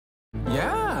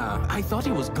Yeah, I thought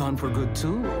he was gone for good,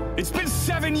 too. It's been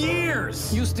 7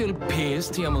 years! You still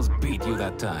pissed he almost beat you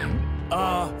that time?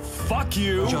 Fuck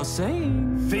you! Just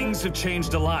saying. Things have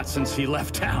changed a lot since he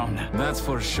left town. That's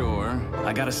for sure.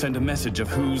 I gotta send a message of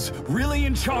who's really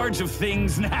in charge of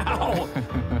things now.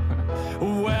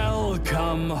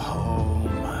 Welcome home.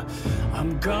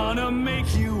 I'm gonna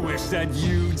make you wish that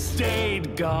you'd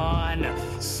stayed gone.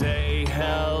 Say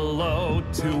hello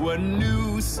to a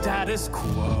new status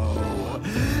quo.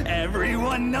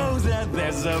 Everyone knows that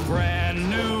there's a brand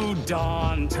new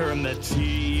dawn. Turn the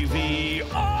TV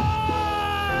on!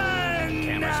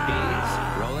 Camera speeds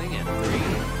rolling in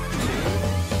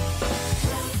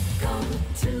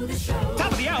 3, 2.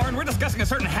 Top of the hour, and we're discussing a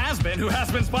certain has-been who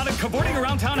has been spotted cavorting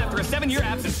around town after a 7-year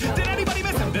absence. Did anybody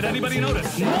miss him? Did anybody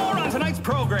notice? More on tonight's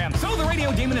program. So the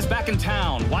radio demon is back in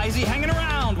town. Why is he hanging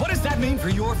around? What does that mean for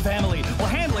your family? Well,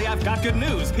 Handley, I've got good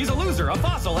news. He's a loser, a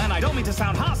fossil, and I don't mean to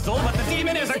sound hostile, but the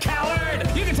demon is a coward!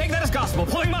 You can take that as gospel.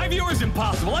 Pulling my view is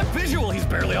impossible. I'm visual. He's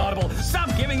barely audible.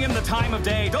 Stop giving him the time of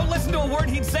day. Don't listen to a word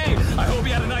he'd say. I hope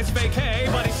he had a nice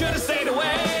vacay, but he should have stayed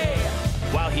away.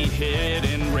 While he hid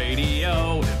in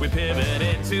radio, we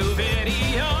pivoted to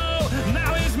video.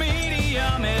 Now his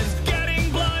medium is getting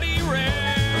bloody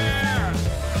rare.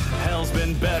 Hell's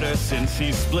been better since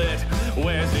he split.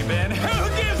 Where's he been? Who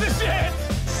gives a shit?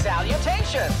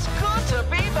 Salutations! Good to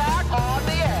be back on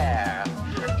the air.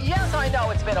 Yes, I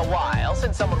know it's been a while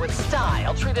since someone with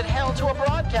style treated hell to a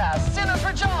broadcast. Sinners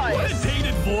rejoice! What a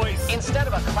dated voice! Instead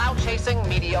of a clout-chasing,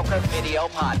 mediocre video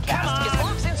podcast, is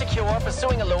Locke's insecure,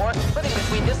 pursuing a lure, flitting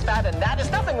between this fad and that? Is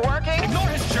nothing working? Ignore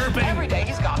his chirping! Every day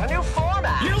he's got a new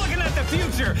format. You're looking at the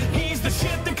future! He's the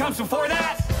shit that comes before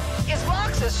that! Is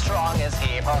Locke's as strong as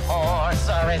he purports,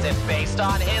 or is it based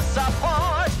on his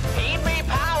support? He'd be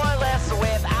powerless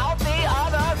without the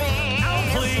other V's. Oh,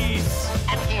 please!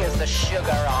 And here's the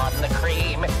sugar on the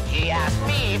cream. He asked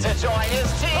me to join his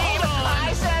team. Hold on.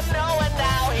 I said no, and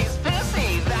now he's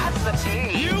pissy. That's the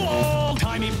team. You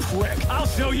old-timey prick! I'll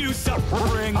show you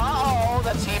suffering! Uh-oh,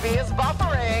 the TV is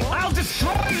buffering. I'll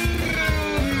destroy you!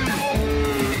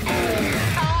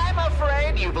 I'm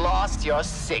afraid you've lost your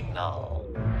signal.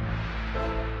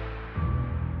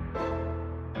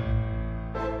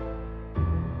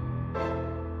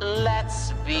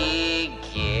 Let's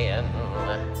begin.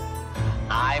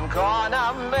 I'm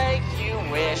gonna make you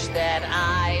wish that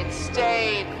I'd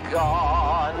stayed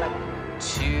gone.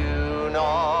 Tune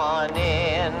on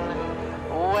in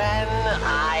when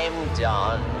I'm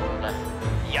done.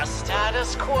 Your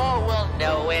status quo will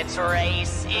know its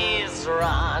race is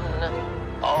run.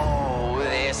 Oh,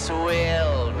 this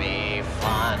will be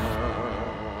fun.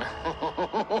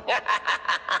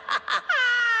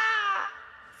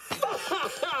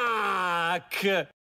 Fuck!